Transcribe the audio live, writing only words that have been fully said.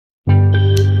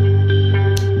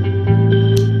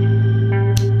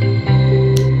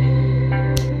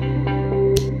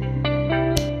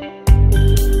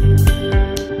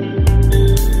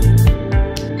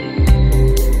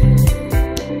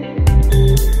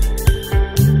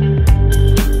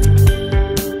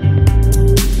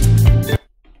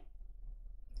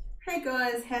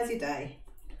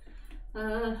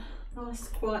Nice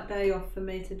quiet day off for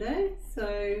me today.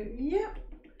 So yeah,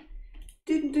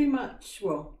 didn't do much.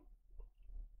 Well,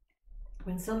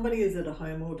 when somebody is at a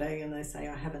home all day and they say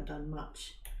I haven't done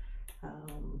much,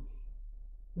 and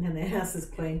their house is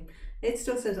clean, it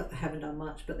still says I haven't done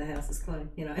much, but the house is clean.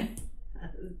 You know,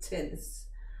 turn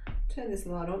this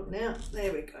light on now.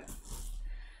 There we go.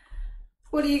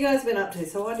 What have you guys been up to?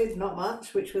 So I did not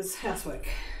much, which was housework.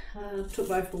 Took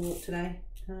both for a walk today.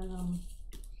 So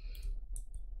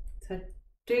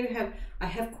I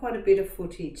have quite a bit of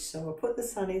footage. So I put the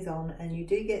sunnies on, and you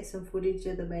do get some footage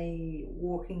of me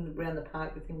walking around the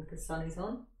park with him with the sunnies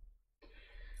on.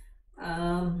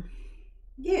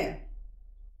 Yeah.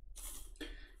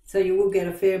 So you will get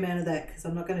a fair amount of that because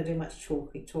I'm not going to do much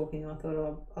talking. I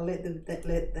thought I'll let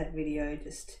that video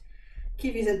just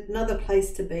give you another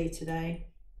place to be today.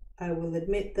 I will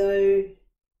admit though,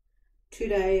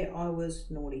 today I was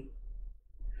naughty.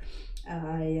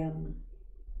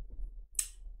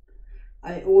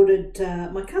 I ordered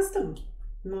my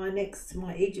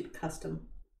Egypt custom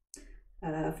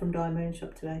from Diamond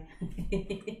Shop today.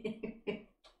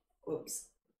 Whoops.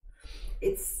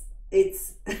 It's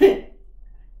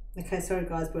okay, sorry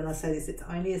guys, but when I say this, it's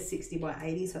only a 60 by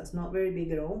 80, so it's not very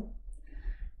big at all.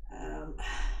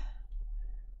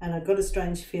 And I've got a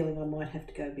strange feeling I might have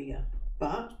to go bigger,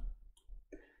 but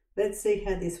let's see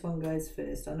how this one goes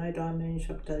first. I know Diamond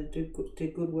Shop do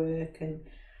good work, and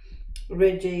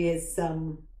Reggie is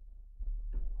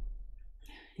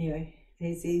you know,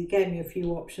 he gave me a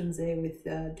few options there with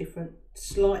different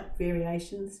slight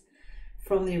variations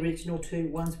from the original to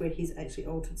ones where he's actually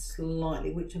altered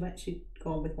slightly, which I've actually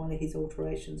gone with one of his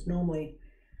alterations. Normally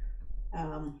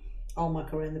I'll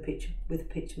muck around the picture with the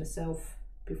picture myself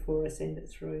before I send it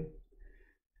through.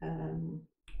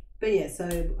 But yeah, so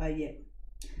yeah,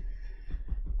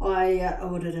 I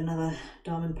ordered another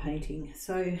diamond painting.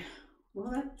 So,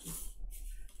 well, I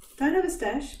don't have a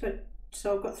stash, but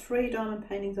so I've got 3 diamond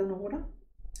paintings on order,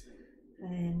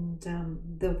 and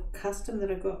the custom that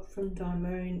I got from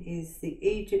Diamond is the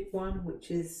Egypt one,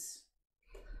 which is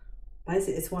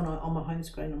basically it's one on my home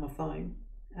screen on my phone,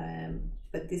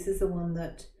 but this is the one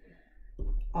that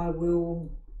I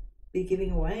will be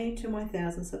giving away to my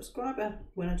 1,000 subscriber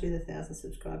when I do the 1,000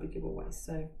 subscriber giveaway.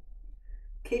 So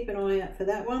keep an eye out for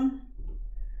that one.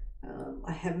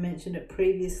 I have mentioned it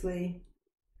previously,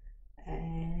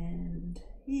 and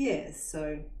yeah,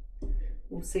 so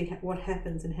we'll see what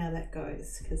happens and how that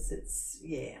goes, because it's,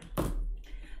 yeah.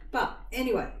 But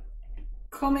anyway,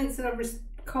 comments that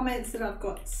I've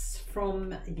got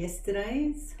from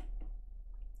yesterday's.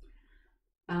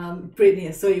 Brittany,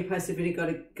 I saw you post a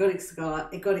video, got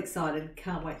excited.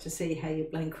 Can't wait to see how your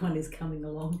blank one is coming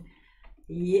along.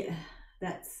 Yeah,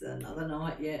 that's another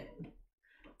night yet.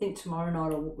 I think tomorrow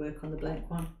night I'll work on the blank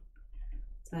one.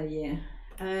 So yeah.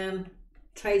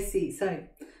 Tracy. So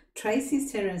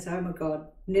Tracy's turning around and said, oh my God,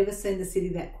 never seen the city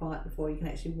that quiet before. You can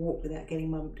actually walk without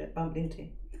getting bumped into.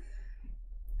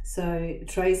 So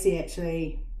Tracy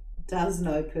actually does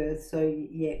know Perth. So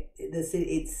yeah, the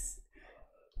city,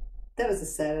 that was a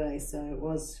Saturday, so it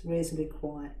was reasonably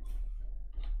quiet.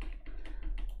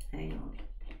 Hang on.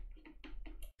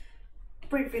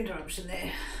 Brief interruption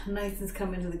there. Nathan's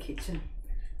come into the kitchen.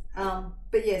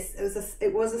 But yes,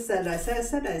 it was a Saturday. So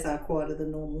Saturdays are quieter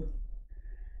than normal.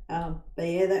 But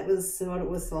yeah, that was what it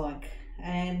was like.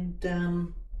 And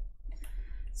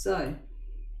so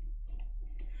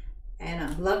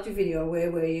Anna, loved your video.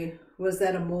 Where were you? Was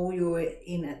that a mall you were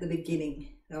in at the beginning?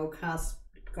 The old car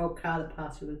that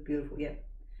passed you was beautiful. Yep.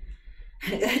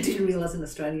 I didn't realise in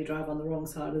Australia you drive on the wrong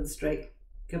side of the street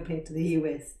compared to the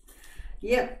US.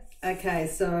 Yep. Okay,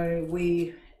 so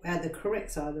the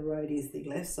correct side of the road is the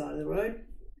left side of the road,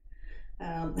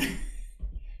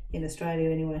 in Australia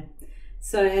anyway.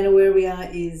 So Anna, where we are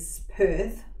is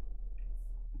Perth,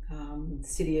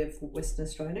 city of Western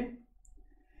Australia,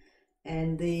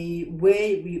 and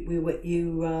where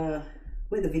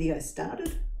the video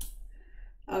started,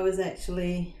 I was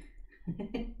actually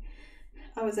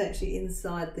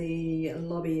inside the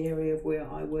lobby area of where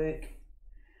I work,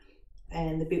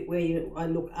 and the bit where I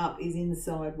look up is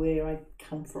inside where I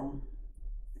come from.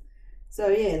 So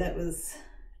yeah, that was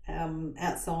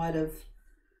outside of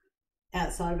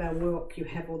our work. You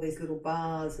have all these little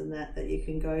bars and that you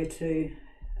can go to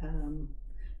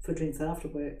for drinks after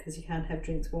work, because you can't have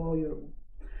drinks while you're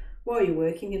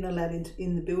working. You're not allowed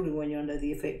in the building when you're under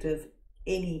the effect of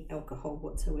any alcohol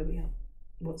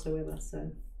whatsoever.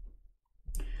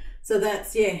 So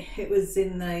that's, yeah, it was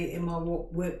in my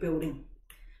work building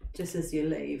just as you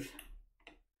leave.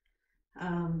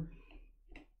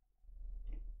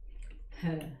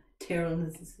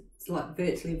 Terran, it's like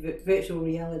virtual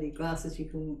reality glasses you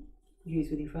can use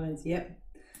with your phones. Yep.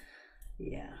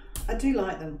 Yeah, I do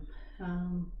like them.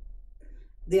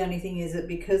 The only thing is that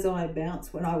because I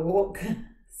bounce when I walk,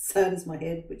 so does my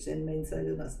head, which then means so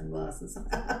does my sunglasses.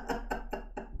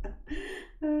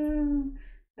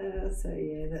 So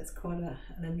yeah, that's quite an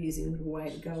amusing little way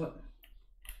to go.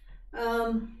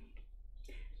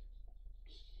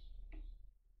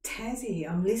 Tassie,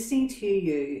 I'm listening to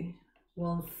you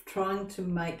while I'm trying to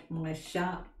make my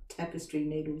sharp tapestry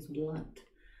needles blunt.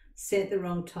 Sent the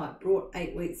wrong type, brought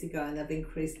 8 weeks ago, and they've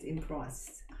increased in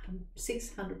price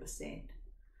 600%.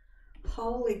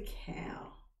 Holy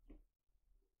cow.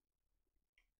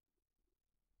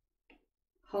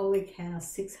 Holy cow,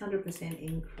 600%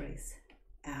 increase.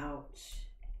 Ouch.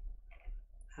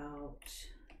 Ouch.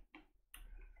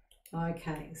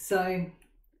 Okay, so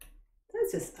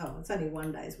that's just, oh, it's only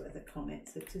 1 day's worth of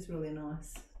comments, which is really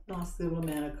nice. Nice little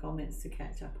amount of comments to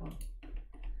catch up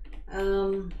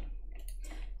on.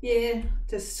 Yeah,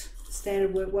 just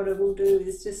standard work. What I will do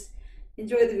is just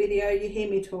enjoy the video. You hear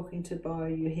me talking to Bo,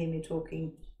 you hear me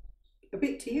talking a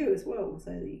bit to you as well,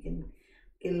 so that you can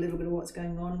get a little bit of what's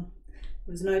going on.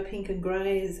 There was no pink and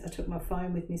greys. I took my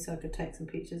phone with me so I could take some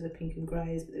pictures of pink and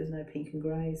greys, but there was no pink and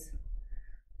greys.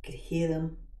 I could hear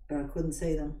them, but I couldn't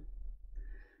see them.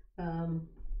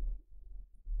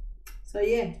 So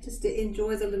yeah, just to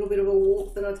enjoy the little bit of a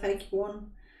walk that I take you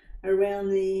on around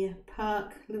the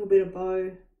park, a little bit of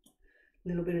Bo, a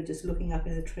little bit of just looking up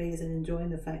in the trees and enjoying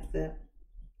the fact that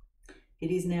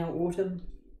it is now autumn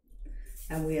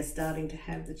and we are starting to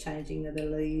have the changing of the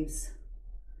leaves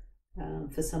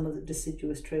for some of the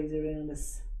deciduous trees around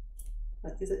us.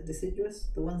 Is it deciduous?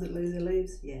 The ones that lose their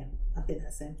leaves? Yeah, I think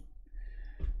that's them.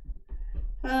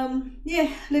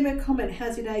 Yeah, leave me a comment.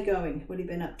 How's your day going? What have you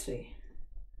been up to?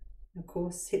 Of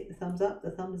course, hit the thumbs up,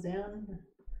 the thumbs down,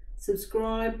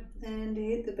 subscribe, and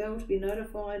hit the bell to be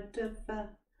notified of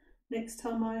next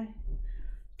time I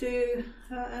do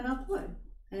an upload.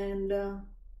 And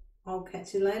I'll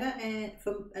catch you later,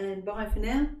 and bye for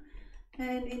now,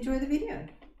 and enjoy the video.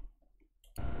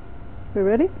 We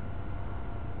ready?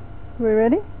 We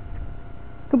ready?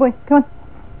 Good boy, come on.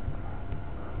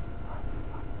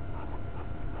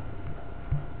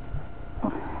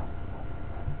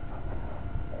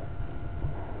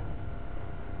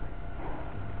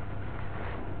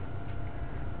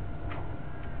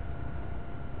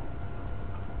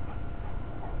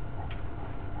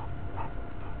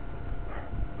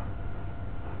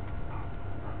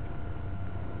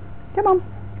 Come on,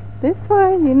 this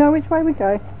way, you know which way we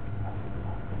go.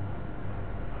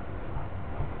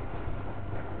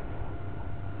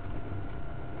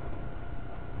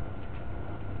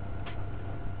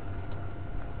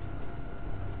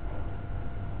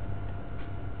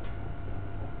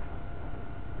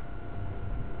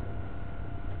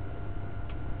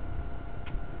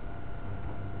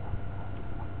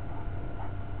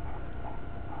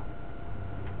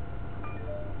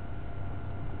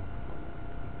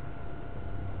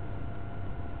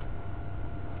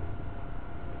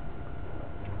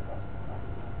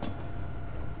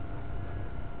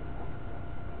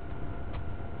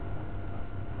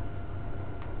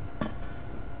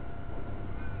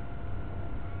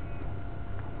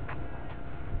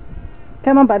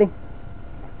 Come on, buddy.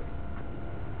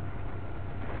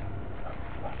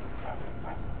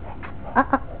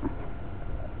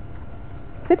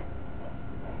 Sit.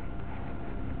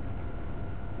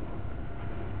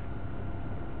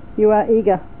 You are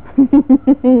eager.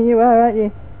 You are, aren't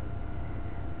you?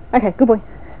 Okay, good boy.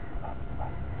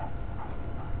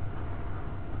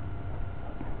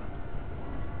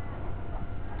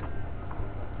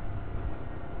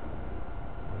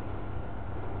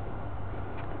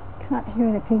 Can't hear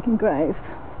any pink and greys.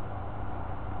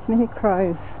 Can hear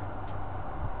crows.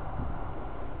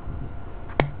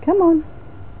 Come on.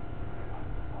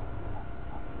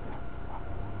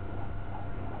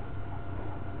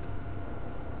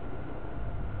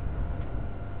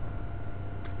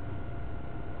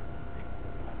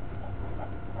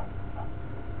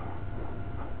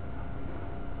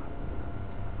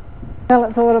 Well,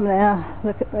 it's autumn now.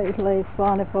 Look at these leaves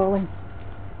finally falling.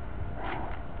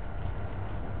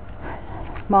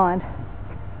 Mind,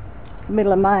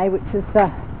 middle of May, which is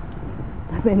the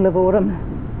middle of autumn.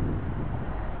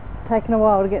 It's taken a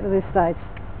while to get to this stage,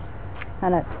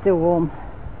 and it's still warm.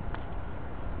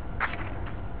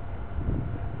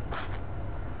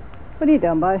 What are you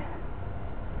doing, Bo?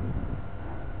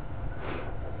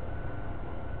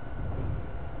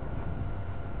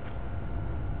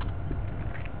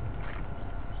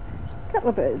 A couple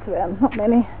of birds around, not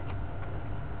many.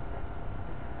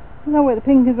 I don't know where the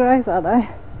pink and greys are though.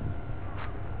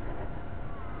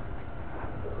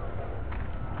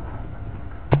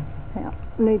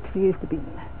 needs to use the bin.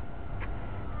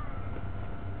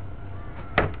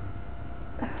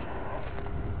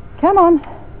 Come on.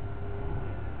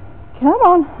 Come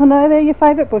on. I know they're your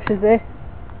favourite bushes there.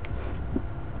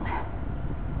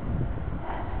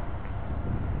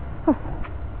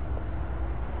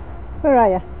 Where are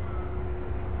you?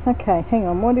 Okay, hang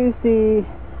on. What is the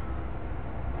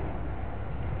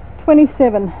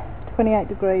 27, 28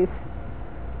 degrees?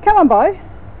 Come on, Bo.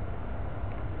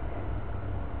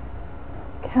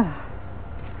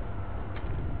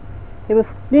 It will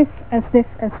sniff and sniff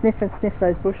and sniff and sniff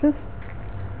those bushes.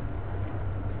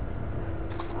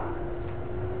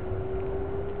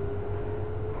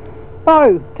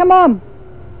 Bo, come on.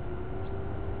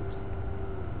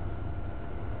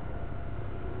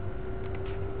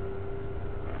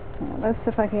 Now, let's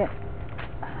see if I can get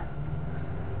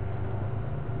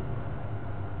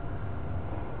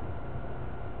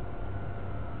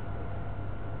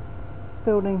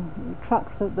building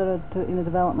trucks that are in the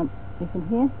development, you can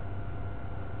hear.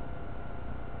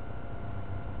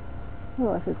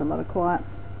 Otherwise there's a lot of quiet.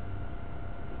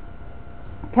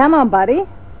 Come on, buddy.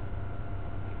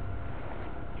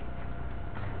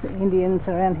 The Indians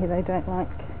around here, they don't like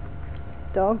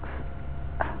dogs.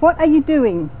 What are you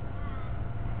doing?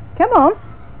 Come on.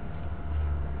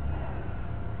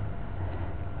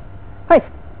 Hey.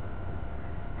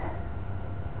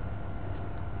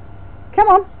 Come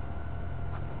on.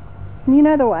 You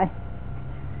know the way.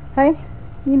 Hey,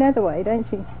 you know the way, don't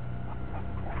you?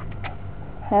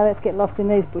 Now let's get lost in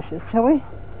these bushes, shall we?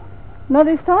 Not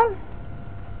this time?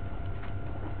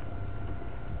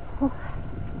 Oh.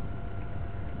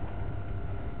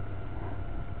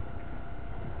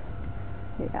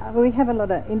 Yeah, we have a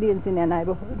lot of Indians in our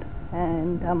neighbourhood,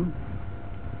 and a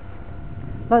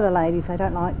lot of ladies, they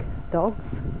don't like dogs,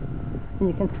 and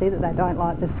you can see that they don't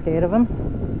like, they're scared of them.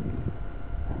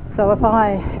 So if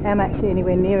I am actually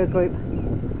anywhere near a group,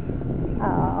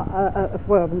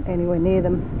 well, anywhere near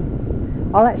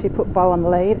them, I'll actually put Bo on the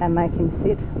lead and make him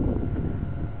sit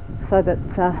so that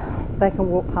they can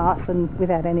walk past and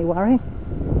without any worry.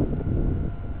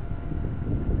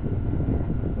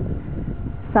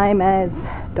 Same as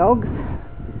dogs.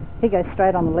 He goes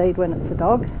straight on the lead when it's a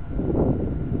dog,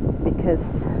 because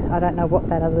I don't know what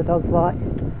that other dog's like.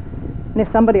 And if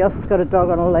somebody else has got a dog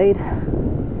on a lead,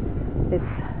 there's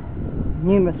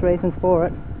numerous reasons for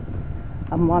it,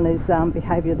 and one is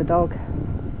behaviour of the dog,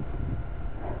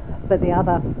 but the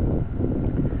other,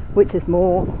 which is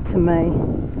more to me,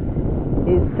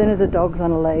 is as soon as a dog's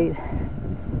on a lead,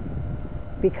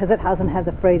 because it doesn't have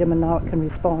the freedom and know it can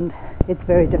respond, it's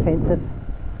very defensive.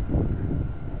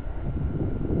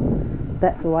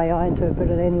 That's the way I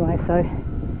interpret it anyway. So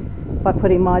by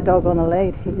putting my dog on a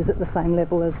lead, he is at the same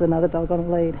level as another dog on a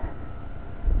lead.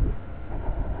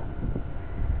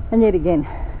 And yet again,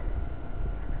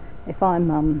 if I'm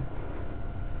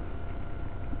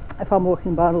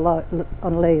walking by on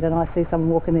a lead and I see someone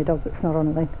walking their dog that's not on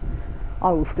a lead,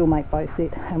 I will still make both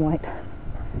sit and wait.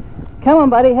 Come on,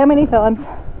 buddy, how many times?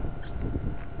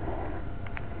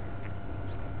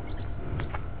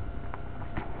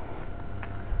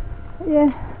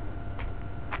 Yeah.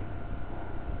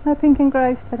 No pink and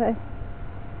greys today.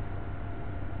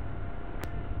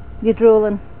 You're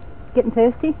drooling. Getting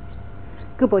thirsty?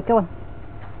 Good boy, go on.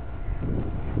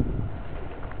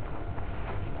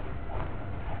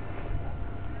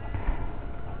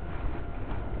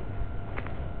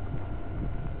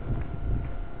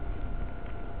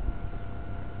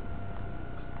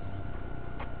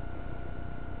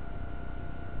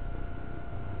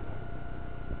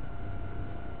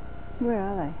 Where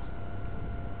are they?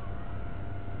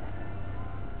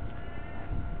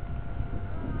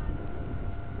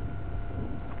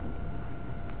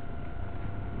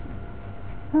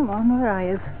 Come on, where are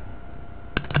you?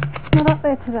 Not up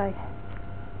there today.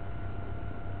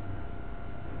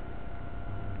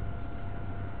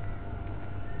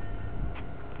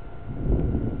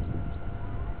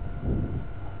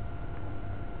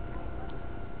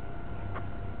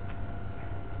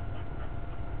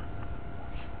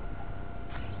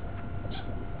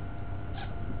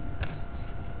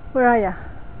 Where are you?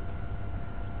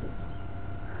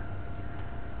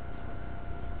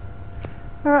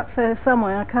 They're up there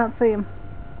somewhere, I can't see them.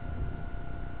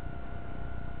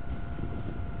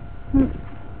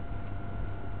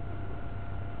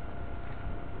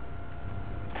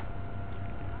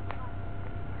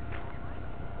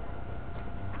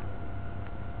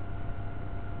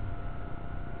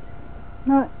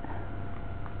 No.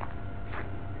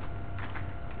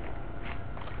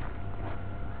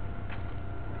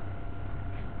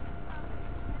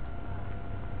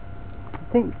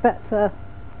 I think that's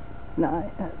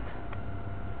no, that's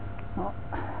Oh.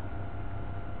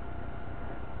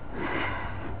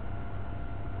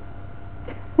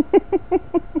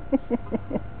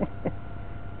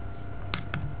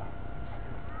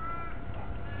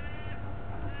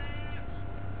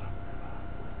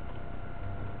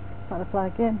 Butterfly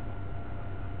again.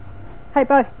 Hey,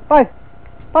 Bo, Bo,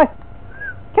 Bo, come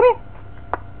here.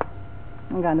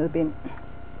 I'm going to the bin.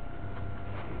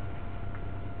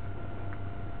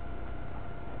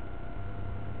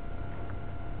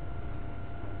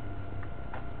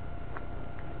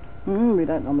 We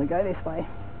don't normally go this way.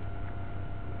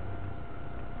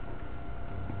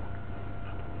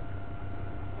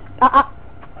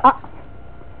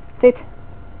 Sit.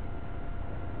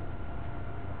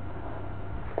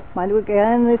 Mind we go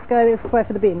and let's go this way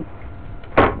for the bin.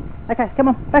 Okay, come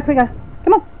on, back we go.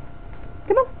 Come on.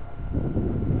 Come on.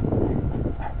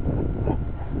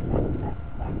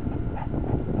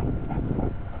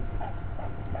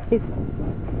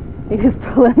 He's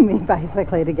pulling me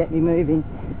basically to get me moving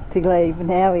to leave.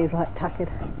 Now he's like tuckered.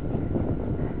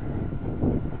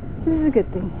 This is a good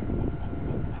thing.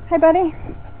 Hey buddy.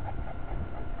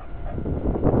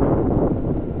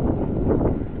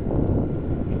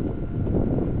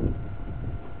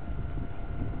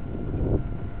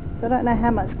 So I don't know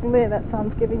how much glare that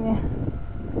sun's giving you.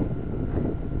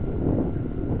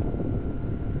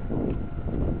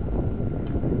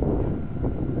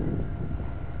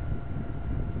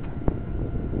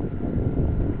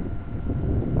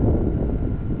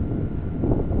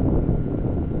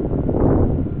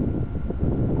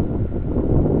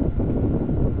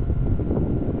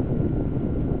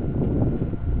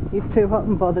 He's too hot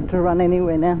and bothered to run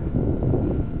anywhere now.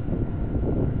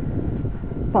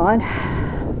 Fine.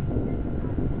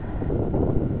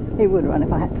 He would run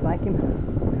if I had to make him.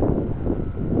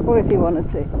 Or if he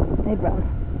wanted to, he'd run.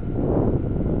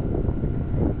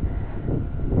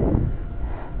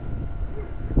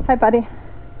 Hey buddy.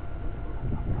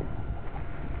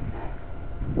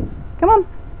 Come on.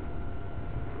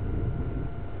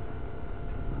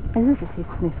 This is his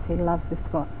sniff. He loves this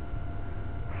spot.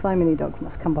 So many dogs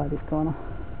must come by this corner.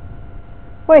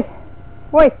 Wait!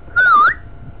 Wait!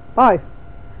 Bo!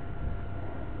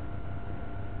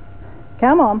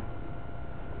 Come on.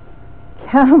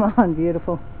 Come on,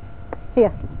 beautiful.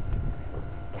 Here.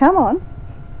 Come on.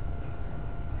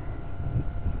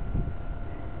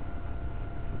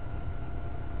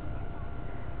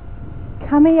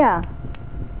 Come here.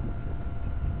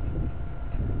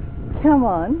 Come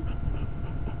on.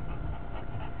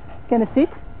 Gonna sit?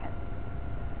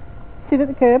 Sit at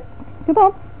the curb. Come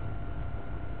on.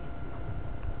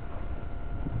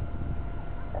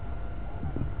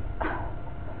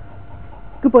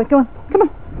 Good boy, go on. Come on.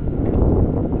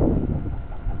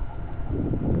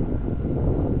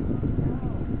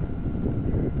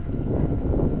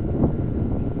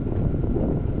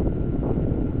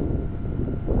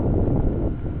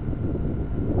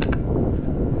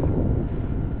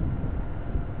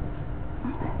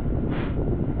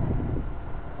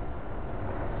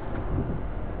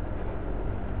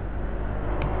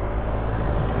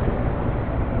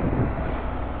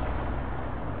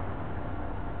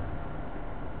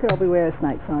 Girl, beware of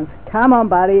snake signs. Come on,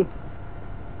 buddy.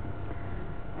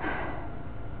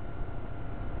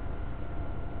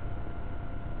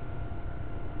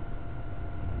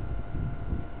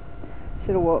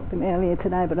 Should have walked him earlier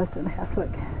today, but I was doing housework.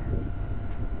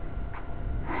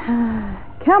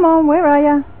 Come on, where are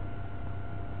you?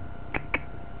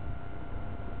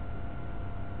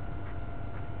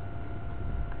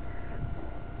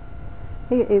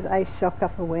 He is a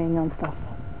shocker for weighing on stuff.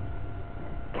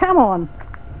 Come on!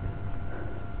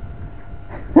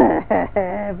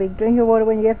 Big drink of water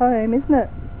when you get home, isn't it?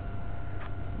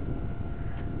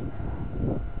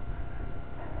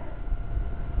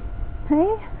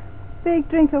 Hey? Big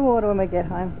drink of water when we get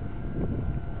home.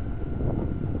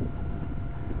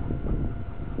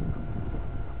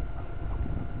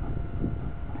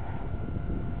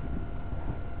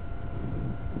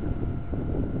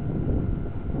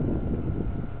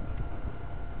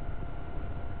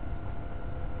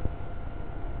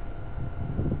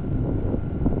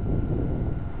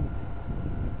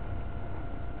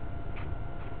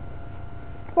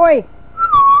 Oi!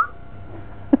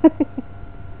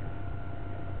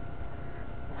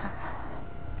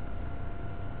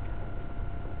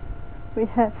 We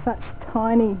have such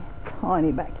tiny,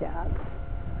 tiny backyards,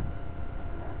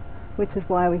 which is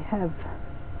why we have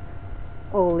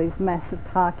all these massive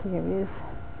park areas,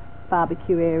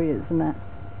 barbecue areas and that,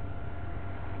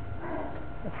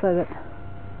 so that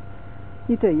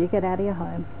you get out of your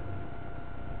home.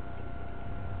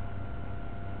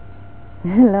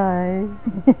 Hello.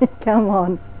 Come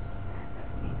on.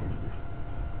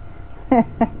 He's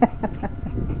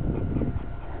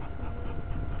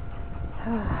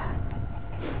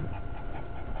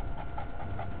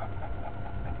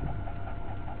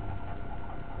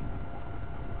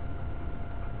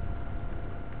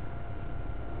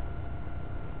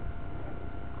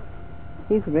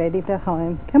ready for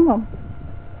home. Come on.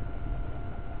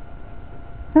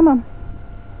 Come on.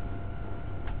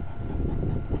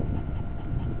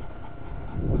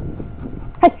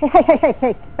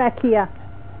 Hey, back here.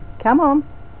 Come on.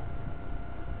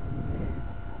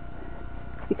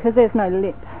 Because there's no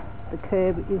lip, the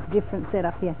curb is different set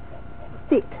up here.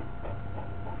 Sit.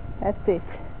 That's it.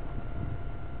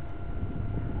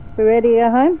 We ready to go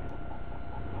home?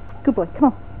 Good boy, come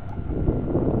on.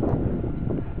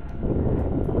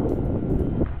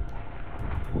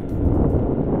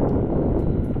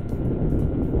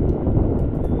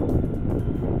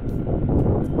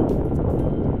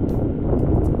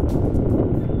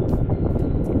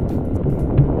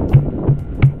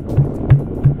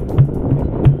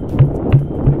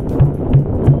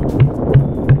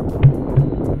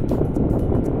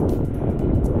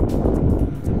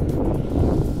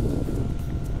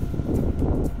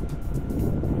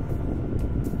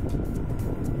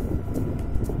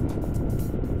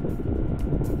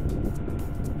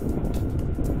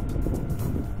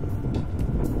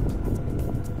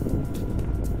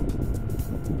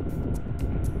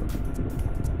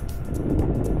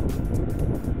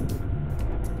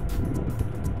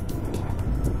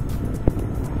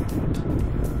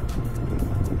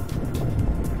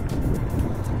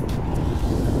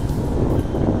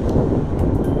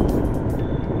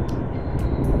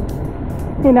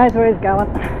 He knows where he's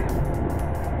going.